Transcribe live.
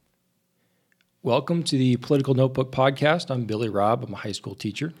Welcome to the Political Notebook Podcast. I'm Billy Robb. I'm a high school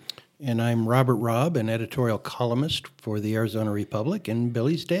teacher. And I'm Robert Robb, an editorial columnist for the Arizona Republic and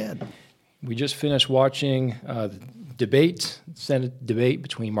Billy's dad. We just finished watching the Senate debate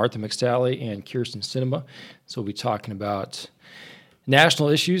between Martha McSally and McSally-Sinema. So we'll be talking about national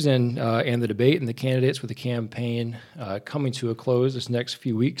issues and the debate and the candidates with the campaign coming to a close this next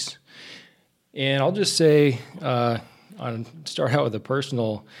few weeks. And I'll just say, start out with a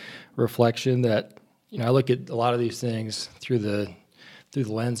personal reflection that, I look at a lot of these things through the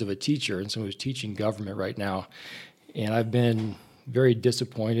lens of a teacher and someone who's teaching government right now. And I've been very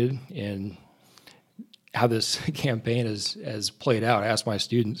disappointed in how this campaign has played out. I asked my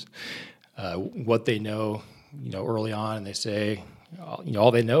students what they know, early on, and they say,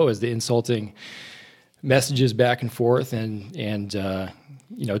 all they know is the insulting messages back and forth, and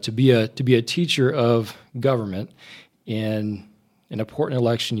to be a teacher of government in an important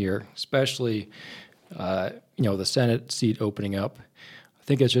election year, especially the Senate seat opening up. I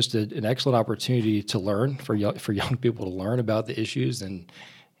think it's just an excellent opportunity to learn for young people to learn about the issues and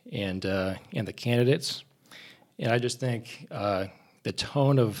the candidates. And I just think the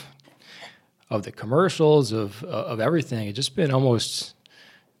tone of the commercials of everything, it's just been almost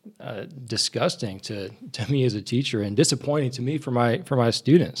disgusting to me as a teacher and disappointing to me for my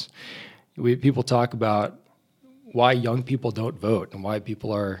students. People talk about why young people don't vote and why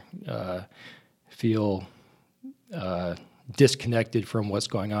people feel disconnected from what's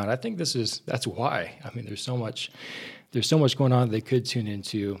going on. I think that's why. I mean, there's so much going on they could tune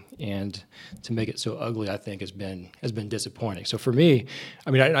into, and to make it so ugly, I think has been disappointing. So for me,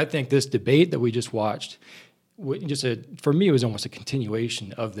 I think this debate that we just watched, for me, it was almost a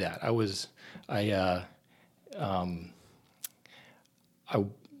continuation of that. I was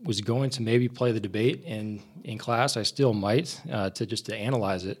going to maybe play the debate in class. I still might to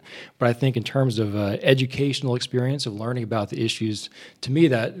analyze it. But I think in terms of educational experience of learning about the issues, to me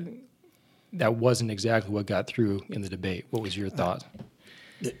that wasn't exactly what got through in the debate. What was your thought?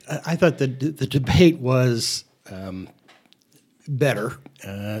 I thought the debate was better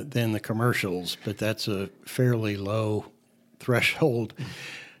than the commercials, but that's a fairly low threshold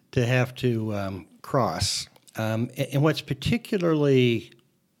to have to cross. And what's particularly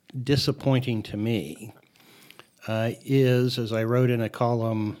disappointing to me is, as I wrote in a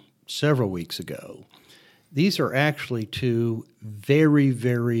column several weeks ago, these are actually two very,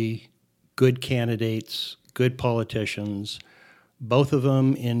 very good candidates, good politicians. Both of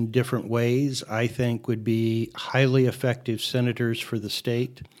them, in different ways, I think would be highly effective senators for the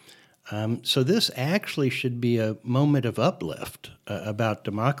state. So this actually should be a moment of uplift about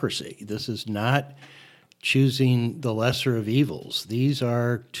democracy. This is not choosing the lesser of evils. These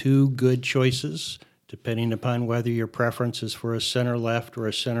are two good choices, depending upon whether your preference is for a center-left or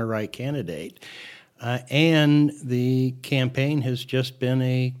a center-right candidate. And the campaign has just been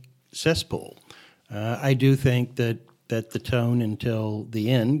a cesspool. I do think that the tone until the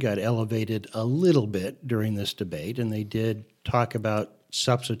end got elevated a little bit during this debate, and they did talk about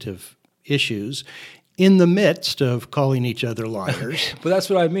substantive issues in the midst of calling each other liars. But that's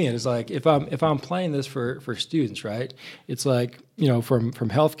what I mean. It's like if I'm playing this for students, right? It's like, from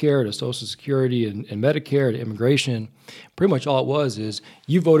healthcare to Social Security and Medicare to immigration, pretty much all it was is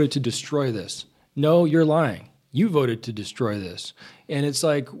you voted to destroy this. No, you're lying. You voted to destroy this. And it's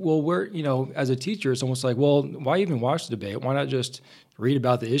like, well, as a teacher, it's almost like, well, why even watch the debate? Why not just read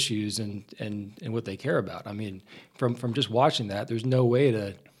about the issues and what they care about? I mean, from just watching that, there's no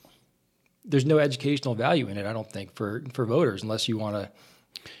educational value in it, I don't think, for voters, unless you want to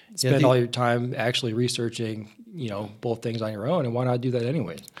spend all your time actually researching, both things on your own. And why not do that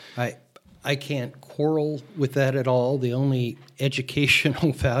anyway? I can't quarrel with that at all. The only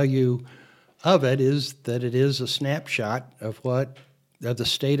educational value of it is that it is a snapshot of the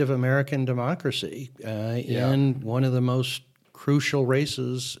state of American democracy in one of the most crucial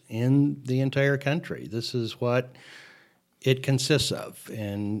races in the entire country. This is what it consists of,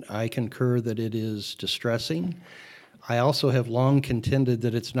 and I concur that it is distressing. I also have long contended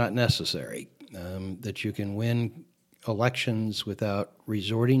that it's not necessary, that you can win elections without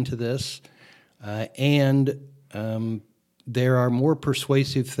resorting to this, and there are more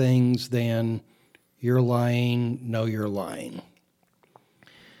persuasive things than "you're lying, no, you're lying."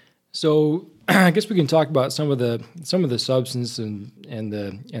 So I guess we can talk about some of the substance and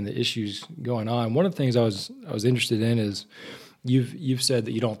the issues going on. One of the things I was interested in is you've said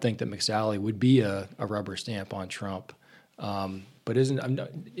that you don't think that McSally would be a rubber stamp on Trump, but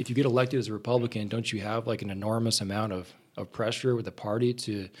if you get elected as a Republican, don't you have like an enormous amount of pressure with the party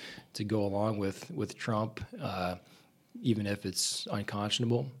to go along with Trump, even if it's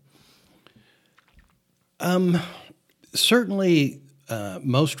unconscionable? Certainly,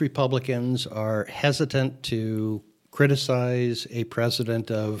 most Republicans are hesitant to criticize a president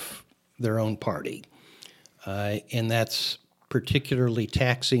of their own party. And that's particularly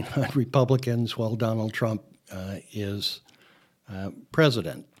taxing on Republicans while Donald Trump is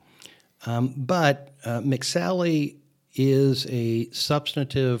president. But McSally is a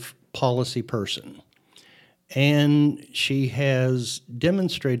substantive policy person. And she has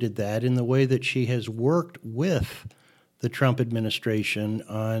demonstrated that in the way that she has worked with the Trump administration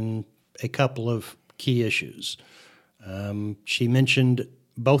on a couple of key issues. She mentioned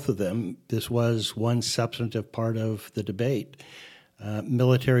both of them. This was one substantive part of the debate.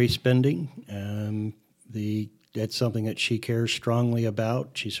 Military spending, that's something that she cares strongly about.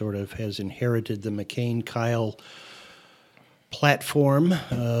 She sort of has inherited the McCain-Kyle platform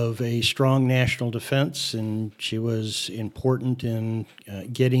of a strong national defense, and she was important in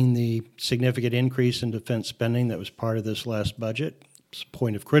getting the significant increase in defense spending that was part of this last budget. It's a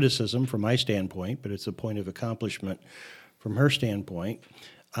point of criticism from my standpoint, but it's a point of accomplishment from her standpoint.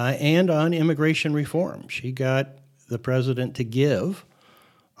 And on immigration reform, she got the president to give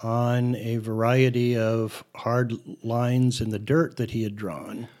on a variety of hard lines in the dirt that he had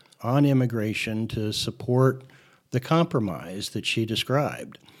drawn on immigration to support the compromise that she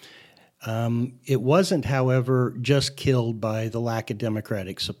described. It wasn't, however, just killed by the lack of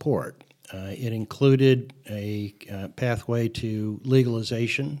Democratic support. It included a pathway to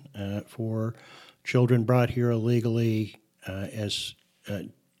legalization for children brought here illegally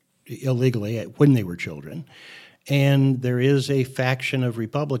when they were children. And there is a faction of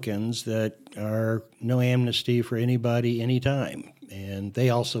Republicans that are no amnesty for anybody, anytime. And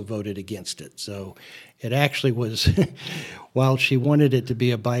they also voted against it. So it actually was, while she wanted it to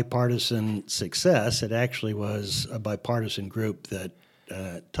be a bipartisan success, it actually was a bipartisan group that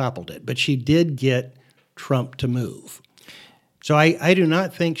toppled it. But she did get Trump to move. So I do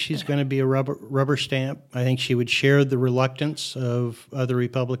not think she's going to be a rubber stamp. I think she would share the reluctance of other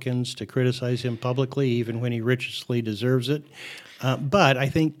Republicans to criticize him publicly, even when he richly deserves it. But I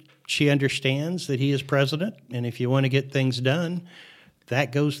think she understands that he is president, and if you want to get things done,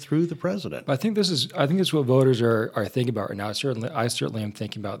 that goes through the president. I think this is what voters are thinking about right now. I certainly am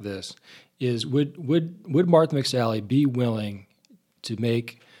thinking about this. Is would Martha McSally be willing to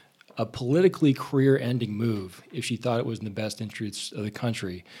make a politically career-ending move if she thought it was in the best interests of the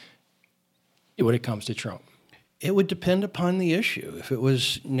country when it comes to Trump? It would depend upon the issue. If it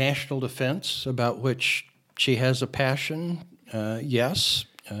was national defense, about which she has a passion, yes.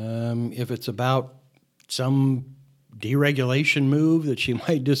 If it's about some deregulation move that she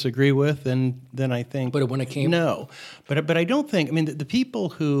might disagree with, then I think. But when it came, no. But I don't think. I mean, the people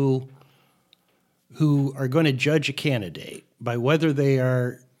who are going to judge a candidate by whether they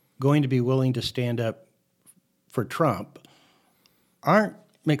are going to be willing to stand up for Trump aren't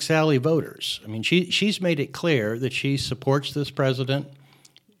McSally voters. I mean, she's made it clear that she supports this president.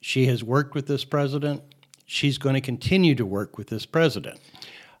 She has worked with this president. She's going to continue to work with this president.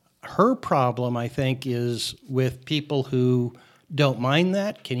 Her problem, I think, is with people who don't mind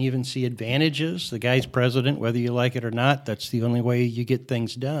that, can even see advantages. The guy's president, whether you like it or not, that's the only way you get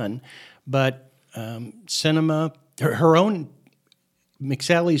things done. But Sinema,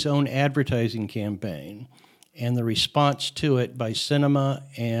 McSally's own advertising campaign and the response to it by Sinema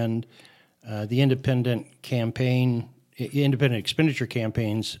and the independent expenditure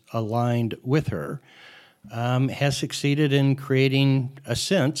campaigns aligned with her has succeeded in creating a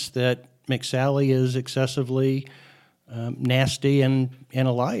sense that McSally is excessively nasty and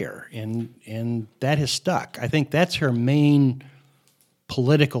a liar, and that has stuck. I think that's her main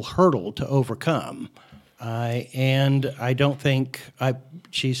political hurdle to overcome. And I don't think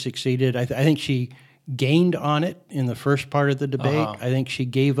she succeeded. I think she gained on it in the first part of the debate. Uh-huh. I think she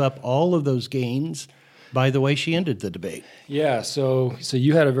gave up all of those gains by the way she ended the debate. Yeah, so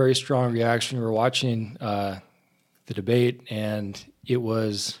you had a very strong reaction. We were watching the debate, and it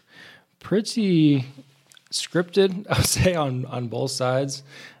was pretty scripted, I would say, on both sides.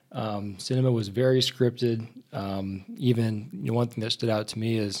 Sinema was very scripted. Even one thing that stood out to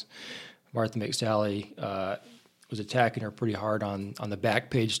me is Martha McSally was attacking her pretty hard on the back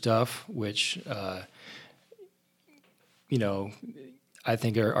page stuff, which I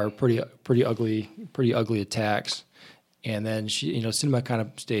think are pretty ugly attacks. And then Sinema kind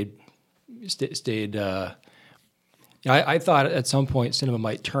of stayed. I thought at some point Sinema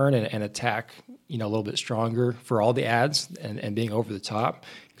might turn and attack a little bit stronger for all the ads and being over the top,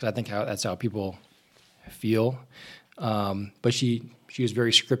 because I think that's how people feel. But she was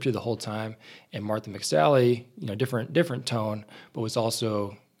very scripted the whole time, and Martha McSally, different tone, but was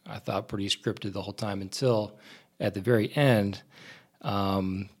also I thought, pretty scripted the whole time until at the very end.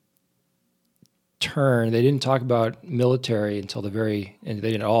 They didn't talk about military until the very end.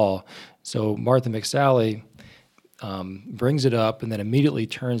 They didn't at all. So Martha McSally brings it up and then immediately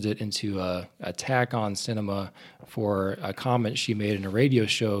turns it into a attack on Sinema for a comment she made in a radio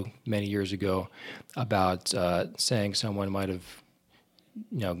show many years ago about saying someone might have,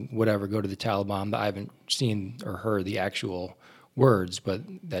 whatever, go to the Taliban. I haven't seen or heard the actual words, but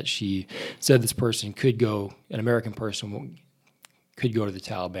that she said this person could go, an American person could go to the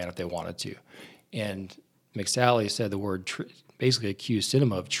Taliban if they wanted to. And McSally said the word, basically accused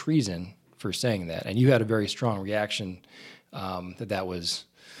Sinema of treason for saying that. And you had a very strong reaction that was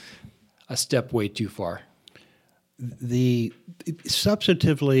a step way too far.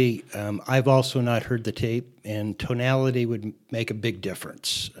 Substantively, I've also not heard the tape, and tonality would make a big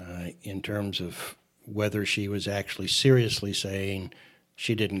difference in terms of whether she was actually seriously saying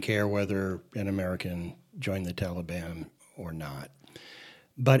she didn't care whether an American joined the Taliban or not.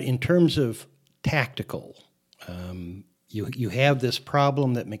 But in terms of tactical, you have this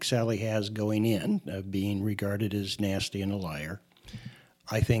problem that McSally has going in of being regarded as nasty and a liar.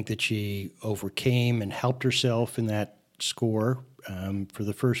 I think that she overcame and helped herself in that score for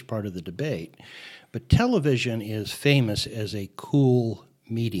the first part of the debate. But television is famous as a cool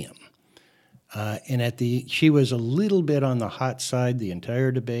medium. And she was a little bit on the hot side the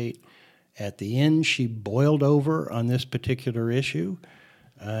entire debate. At the end, she boiled over on this particular issue.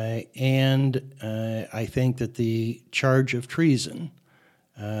 And I think that the charge of treason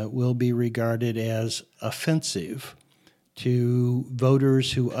will be regarded as offensive to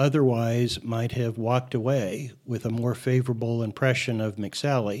voters who otherwise might have walked away with a more favorable impression of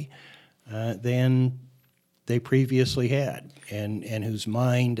McSally than they previously had, and whose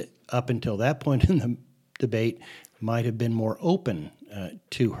mind up until that point in the debate might have been more open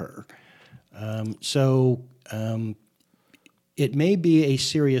to her. So it may be a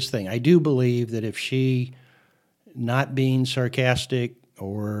serious thing. I do believe that if she, not being sarcastic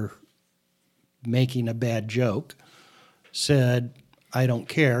or making a bad joke, said, I don't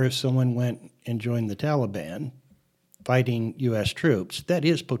care if someone went and joined the Taliban fighting U.S. troops, that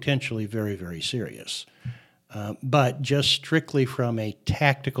is potentially very, very serious. But just strictly from a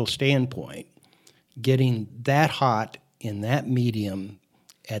tactical standpoint, getting that hot in that medium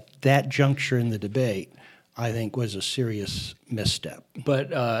at that juncture in the debate, I think was a serious misstep.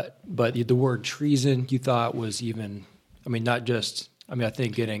 But the word treason you thought was even, not just, I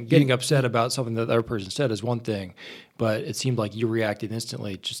think getting upset about something that the other person said is one thing, but it seemed like you reacted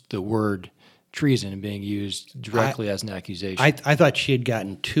instantly, just the word treason being used directly as an accusation. I thought she had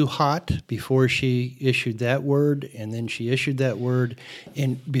gotten too hot before she issued that word, and then she issued that word.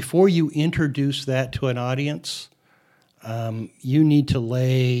 And before you introduce that to an audience, you need to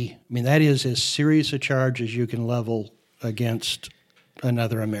lay, that is as serious a charge as you can level against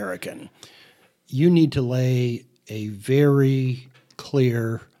another American. You need to lay a very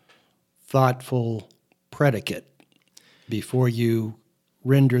clear, thoughtful predicate before you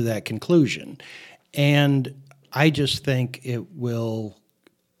render that conclusion. And I just think it will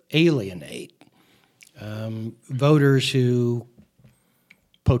alienate voters who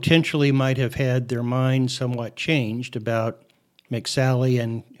potentially might have had their mind somewhat changed about McSally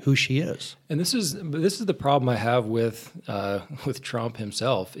and who she is. And this is the problem I have with Trump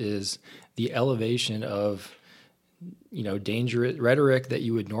himself, is the elevation of dangerous rhetoric that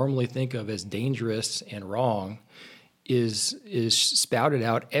you would normally think of as dangerous and wrong is spouted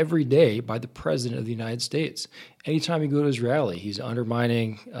out every day by the president of the United States. Anytime you go to his rally, he's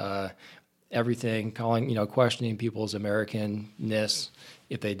undermining everything, questioning people's Americanness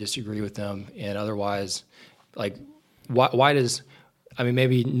if they disagree with them, and otherwise, why does,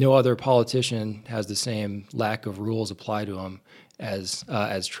 maybe no other politician has the same lack of rules apply to him as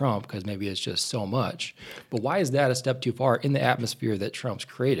Trump, because maybe it's just so much. But why is that a step too far in the atmosphere that Trump's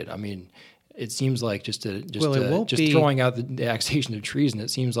created? It seems like just throwing out the accusation of treason, it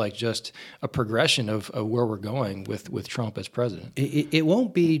seems like just a progression of where we're going with Trump as president. It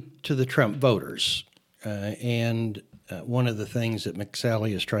won't be to the Trump voters. And one of the things that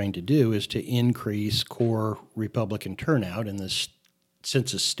McSally is trying to do is to increase core Republican turnout and this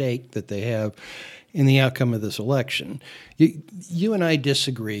sense of stake that they have in the outcome of this election. You and I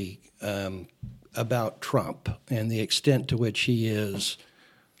disagree about Trump and the extent to which he is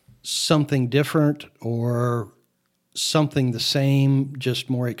something different or something the same, just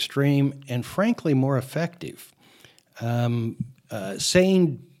more extreme, and frankly more effective.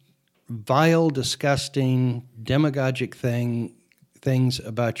 Saying vile, disgusting, demagogic things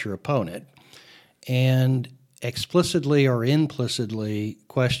about your opponent, and explicitly or implicitly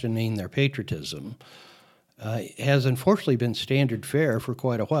questioning their patriotism has unfortunately been standard fare for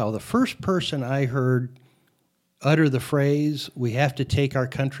quite a while. The first person I heard utter the phrase, "We have to take our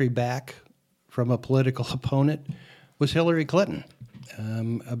country back," from a political opponent was Hillary Clinton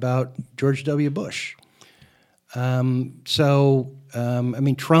about George W. Bush. Trump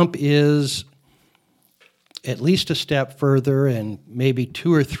is at least a step further and maybe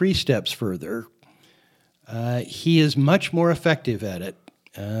 2 or 3 steps further. He is much more effective at it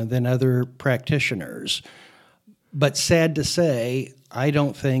than other practitioners. But sad to say, I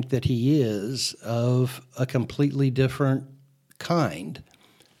don't think that he is of a completely different kind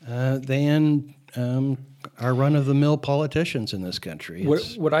than our run-of-the-mill politicians in this country.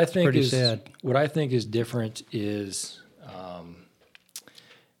 What I think pretty is sad. What I think is different is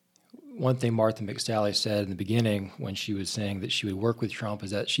one thing Martha McSally said in the beginning when she was saying that she would work with Trump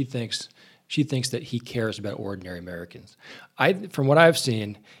is that she thinks that he cares about ordinary Americans. From what I've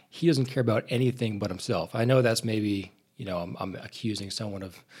seen, he doesn't care about anything but himself. I know that's maybe, I'm accusing someone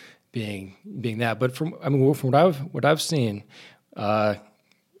of being that, but from what I've seen, the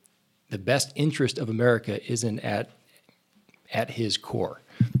best interest of America isn't at his core.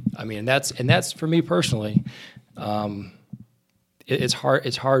 I mean, and that's for me personally. It's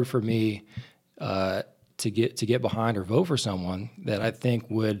hard for me to get behind or vote for someone that I think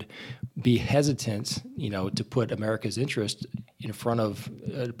would be hesitant, to put America's interest in front of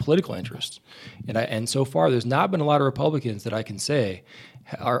political interest. And so far, there's not been a lot of Republicans that I can say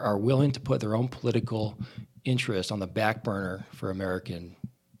are willing to put their own political interest on the back burner for American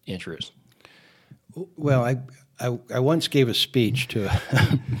interest. Well, I once gave a speech to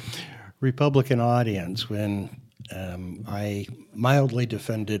a Republican audience when I mildly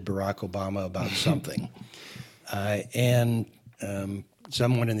defended Barack Obama about something. And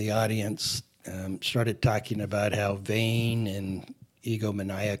someone in the audience started talking about how vain and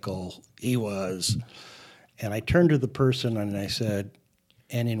egomaniacal he was. And I turned to the person and I said,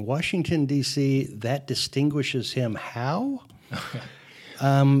 "And in Washington, D.C., that distinguishes him how?"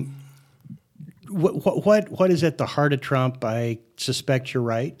 What is at the heart of Trump? I suspect you're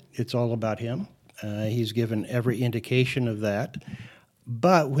right. It's all about him. He's given every indication of that.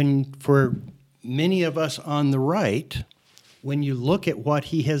 But for many of us on the right, when you look at what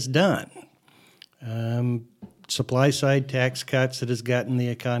he has done, supply-side tax cuts that has gotten the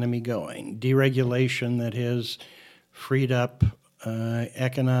economy going, deregulation that has freed up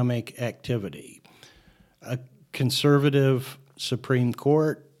economic activity, a conservative Supreme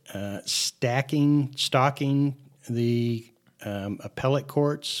Court, stocking the appellate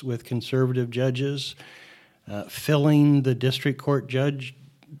courts with conservative judges, filling the district court judge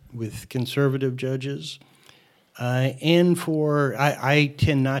with conservative judges. And I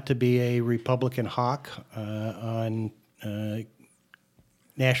tend not to be a Republican hawk on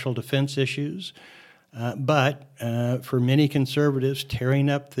national defense issues, but for many conservatives, tearing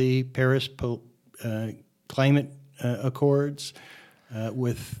up the Paris climate accords,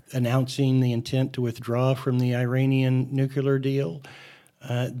 with announcing the intent to withdraw from the Iranian nuclear deal.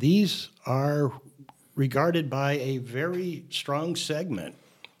 These are regarded by a very strong segment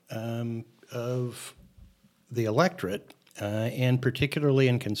of the electorate, and particularly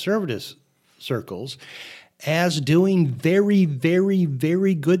in conservative circles, as doing very, very,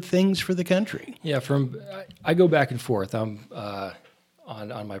 very good things for the country. Yeah, I go back and forth. I'm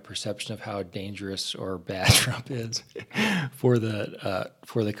on my perception of how dangerous or bad Trump is for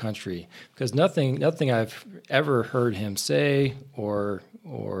the country, because nothing I've ever heard him say or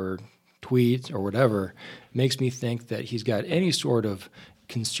tweet or whatever makes me think that he's got any sort of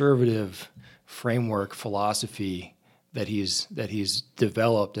conservative framework philosophy that he's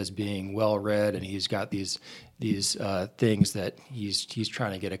developed as being well read, and he's got these things that he's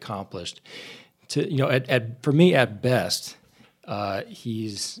trying to get accomplished. For me at best.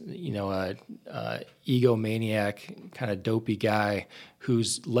 He's a egomaniac, kind of dopey guy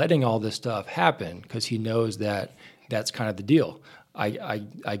who's letting all this stuff happen because he knows that that's kind of the deal.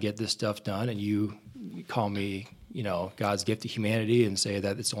 I get this stuff done, and you call me, God's gift to humanity, and say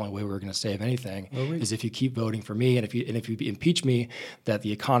that it's the only way we're going to save anything is if you keep voting for me, and if you impeach me, that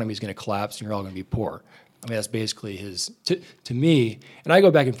the economy is going to collapse and you're all going to be poor. I mean, that's basically his to me. And I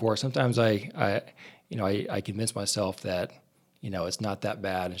go back and forth. Sometimes I convince myself that. It's not that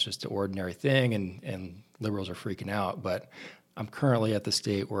bad. It's just an ordinary thing, and liberals are freaking out. But I'm currently at the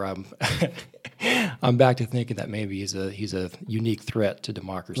state where I'm back to thinking that maybe he's a unique threat to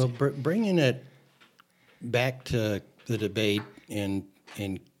democracy. Well, bringing it back to the debate in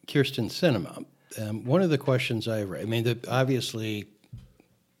McSally-Sinema, one of the questions I read, obviously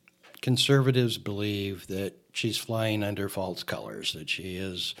conservatives believe that she's flying under false colors, that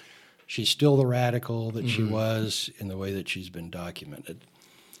she's still the radical that she was in the way that she's been documented.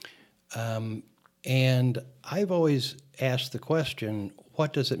 And I've always asked the question,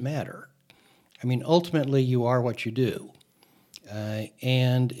 what does it matter? I mean, ultimately, you are what you do.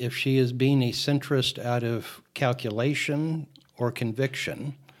 And if she is being a centrist out of calculation or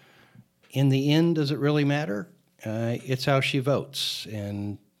conviction, in the end, does it really matter? It's how she votes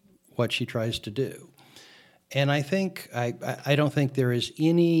and what she tries to do. And I don't think there is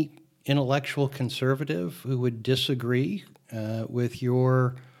any intellectual conservative who would disagree with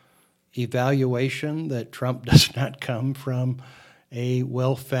your evaluation that Trump does not come from a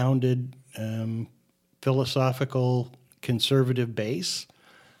well-founded philosophical conservative base.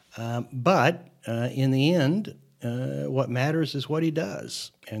 But in the end, what matters is what he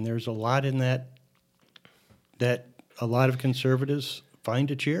does. And there's a lot in that a lot of conservatives find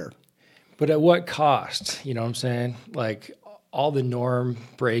to cheer. But at what cost? You know what I'm saying? Like all the norm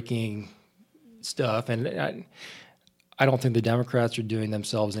breaking stuff. And I don't think the Democrats are doing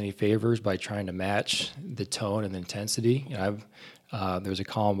themselves any favors by trying to match the tone and the intensity. You know, there's a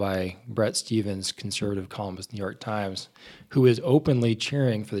column by Brett Stevens, conservative columnist, New York Times, who is openly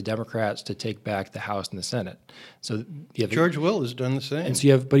cheering for the Democrats to take back the House and the Senate. So you have George Will has done the same. And so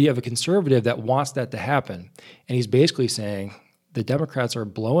you have a conservative that wants that to happen, and he's basically saying the Democrats are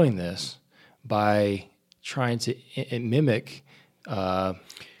blowing this by trying to mimic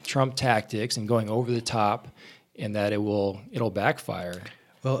Trump tactics and going over the top, and that it'll backfire.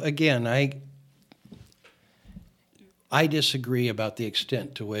 Well, again, I disagree about the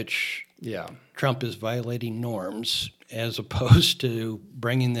extent to which Trump is violating norms as opposed to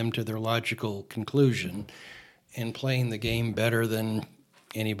bringing them to their logical conclusion and playing the game better than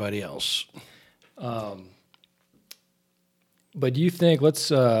anybody else. But do you think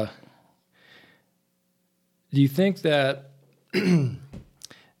that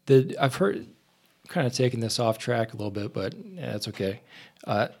I've heard, kind of taking this off track a little bit, but that's okay.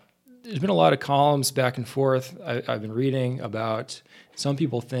 There's been a lot of columns back and forth I've been reading about. Some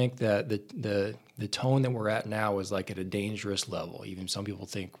people think that the tone that we're at now is like at a dangerous level. Even some people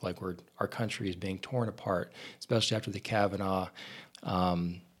think like our country is being torn apart, especially after the Kavanaugh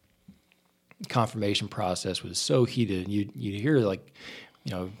confirmation process was so heated. And you hear like,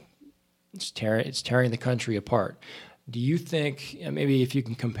 you know, it's tearing the country apart. Do you think, maybe if you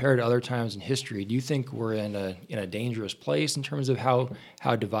can compare to other times in history, do you think we're in a dangerous place in terms of how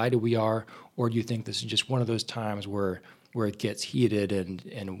divided we are, or do you think this is just one of those times where it gets heated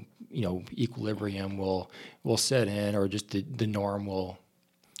and you know, equilibrium will set in, or just the norm will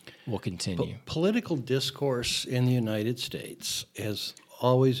continue? Political discourse in the United States has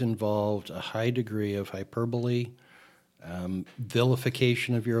always involved a high degree of hyperbole,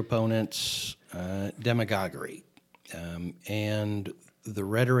 vilification of your opponents, demagoguery. And the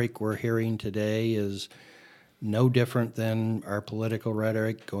rhetoric we're hearing today is no different than our political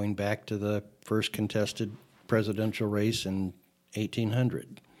rhetoric going back to the first contested presidential race in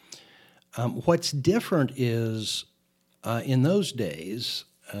 1800. What's different is in those days,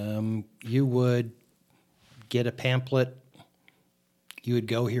 you would get a pamphlet, you would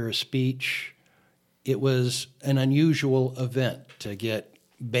go hear a speech. It was an unusual event to get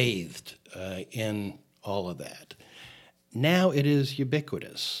bathed in all of that. Now it is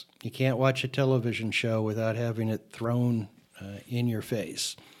ubiquitous. You can't watch a television show without having it thrown in your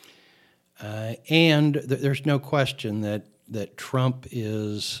face. And there's no question that Trump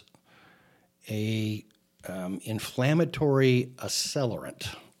is a inflammatory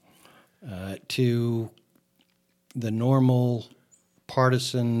accelerant to the normal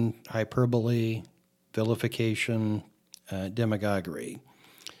partisan hyperbole, vilification, demagoguery.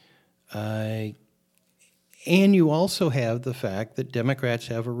 And you also have the fact that Democrats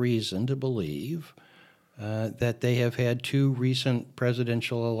have a reason to believe that they have had two recent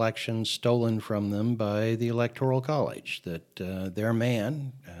presidential elections stolen from them by the Electoral College, that their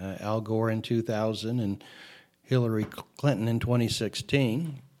man, Al Gore in 2000 and Hillary Clinton in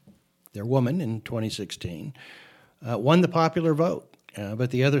 2016, their woman in 2016, won the popular vote, but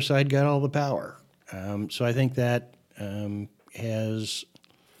the other side got all the power. So I think that has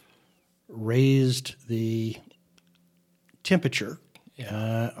raised the temperature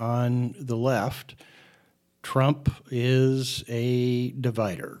on the left. Trump is a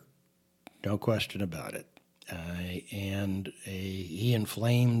divider, no question about it. And he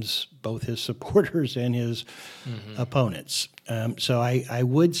inflames both his supporters and his opponents. So I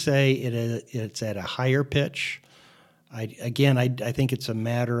would say it's at a higher pitch. I think it's a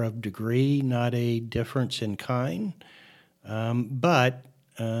matter of degree, not a difference in kind. But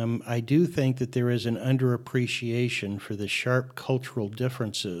I do think that there is an underappreciation for the sharp cultural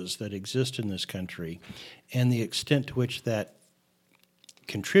differences that exist in this country and the extent to which that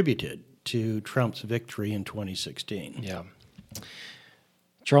contributed to Trump's victory in 2016. Yeah.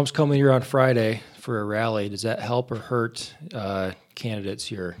 Trump's coming here on Friday for a rally. Does that help or hurt candidates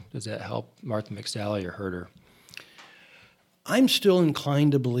here? Does that help Martha McSally or hurt her? I'm still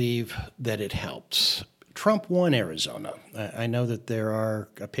inclined to believe that it helps. Trump won Arizona. I know that there are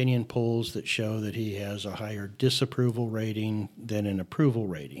opinion polls that show that he has a higher disapproval rating than an approval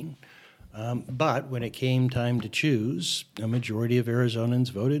rating. But when it came time to choose, a majority of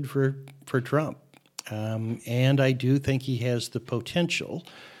Arizonans voted for Trump. And I do think he has the potential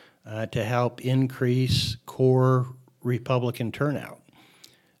to help increase core Republican turnout.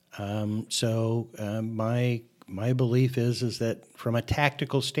 My belief is that from a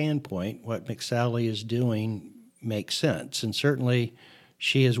tactical standpoint, what McSally is doing makes sense. And certainly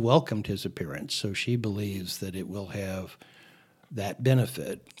she has welcomed his appearance, so she believes that it will have that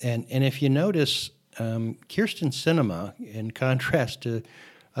benefit. And if you notice, Kyrsten Sinema, in contrast to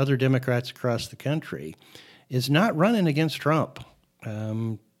other Democrats across the country, is not running against Trump.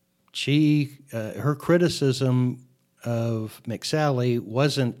 Her criticism of McSally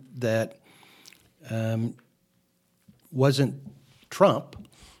wasn't Trump.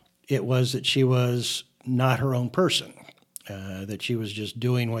 It was that she was not her own person, that she was just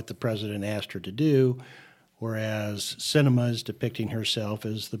doing what the president asked her to do, whereas Sinema is depicting herself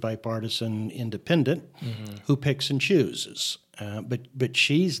as the bipartisan independent who picks and chooses. But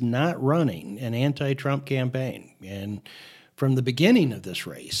she's not running an anti-Trump campaign, and from the beginning of this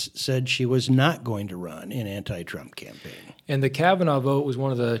race said she was not going to run an anti-Trump campaign. And the Kavanaugh vote was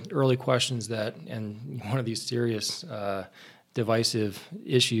one of the early questions and one of these serious divisive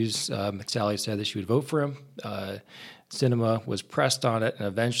issues. McSally said that she would vote for him. Sinema was pressed on it and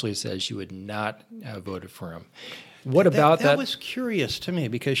eventually said she would not have voted for him. What about that? That was curious to me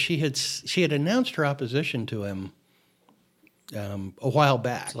because she had announced her opposition to him a while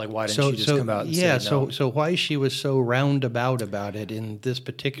back. So like, why didn't she just come out and say no? So why she was so roundabout about it in this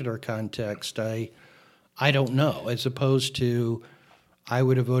particular context, I don't know, as opposed to I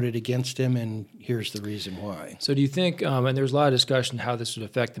would have voted against him, and here's the reason why. So do you think, and there's a lot of discussion how this would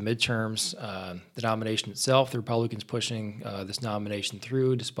affect the midterms, the nomination itself, the Republicans pushing this nomination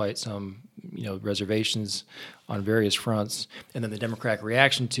through despite some reservations on various fronts, and then the Democratic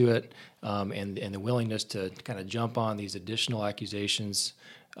reaction to it, and the willingness to kind of jump on these additional accusations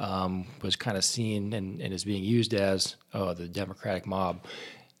was kind of seen and is being used as, the Democratic mob.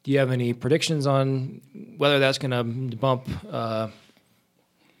 Do you have any predictions on whether that's going to bump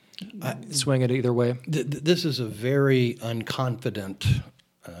swing it either way? This is a very unconfident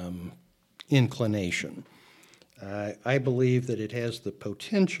inclination. I believe that it has the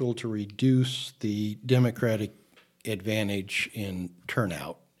potential to reduce the Democratic advantage in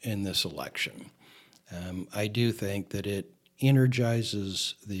turnout in this election. I do think that it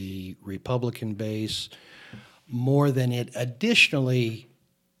energizes the Republican base more than it additionally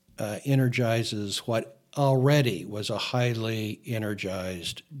energizes what already was a highly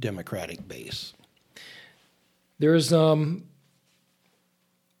energized Democratic base. There's other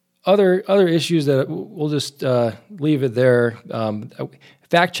issues that we'll just leave it there.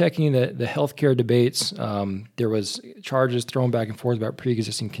 Fact checking the healthcare debates. There was charges thrown back and forth about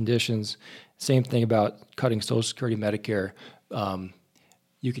pre-existing conditions. Same thing about cutting Social Security, Medicare.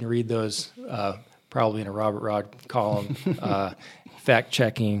 You can read those probably in a Robert Rod column. Fact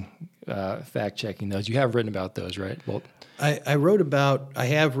checking those. You have written about those, right? Well, I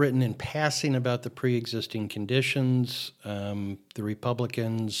have written in passing about the pre-existing conditions. The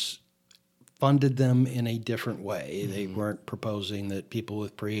Republicans funded them in a different way. They weren't proposing that people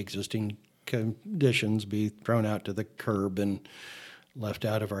with pre-existing conditions be thrown out to the curb and left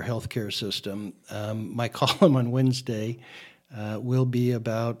out of our healthcare system. My column on Wednesday will be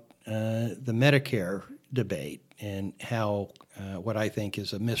about the Medicare debate and how what I think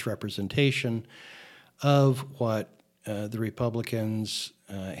is a misrepresentation of what the Republicans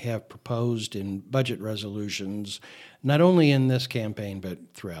have proposed in budget resolutions, not only in this campaign, but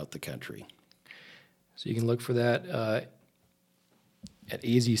throughout the country. So you can look for that at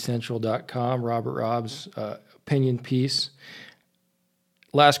azcentral.com, Robert Robb's opinion piece.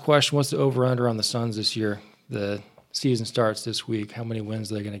 Last question, what's the over-under on the Suns this year? The season starts this week. How many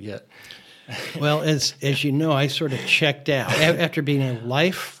wins are they going to get? Well, as you know, I sort of checked out after being a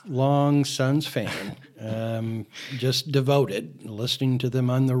lifelong Suns fan, just devoted, listening to them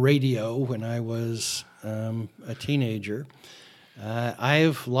on the radio when I was a teenager.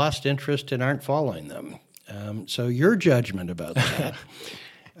 I've lost interest and aren't following them. So your judgment about that.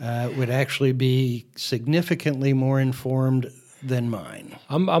 would actually be significantly more informed than mine.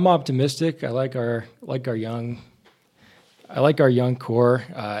 I'm optimistic. I like our young core.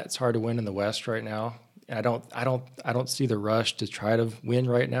 It's hard to win in the West right now. I don't see the rush to try to win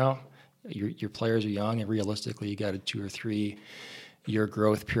right now. Your players are young, and realistically, you got a 2 or 3 year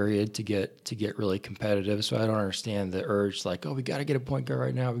growth period to get really competitive. So I don't understand the urge like, oh, we got to get a point guard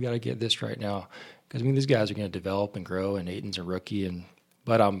right now. We got to get this right now. Because I mean, these guys are going to develop and grow, and Aiton's a rookie,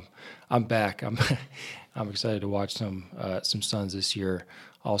 but I'm back. I'm excited to watch some Suns this year.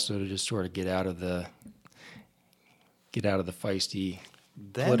 Also to just sort of get out of the feisty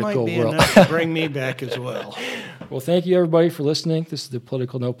that political might be world. Enough to bring me back as well. Well, thank you everybody for listening. This is the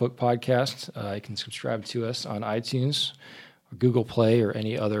Political Notebook Podcast. You can subscribe to us on iTunes, or Google Play, or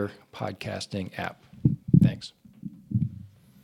any other podcasting app.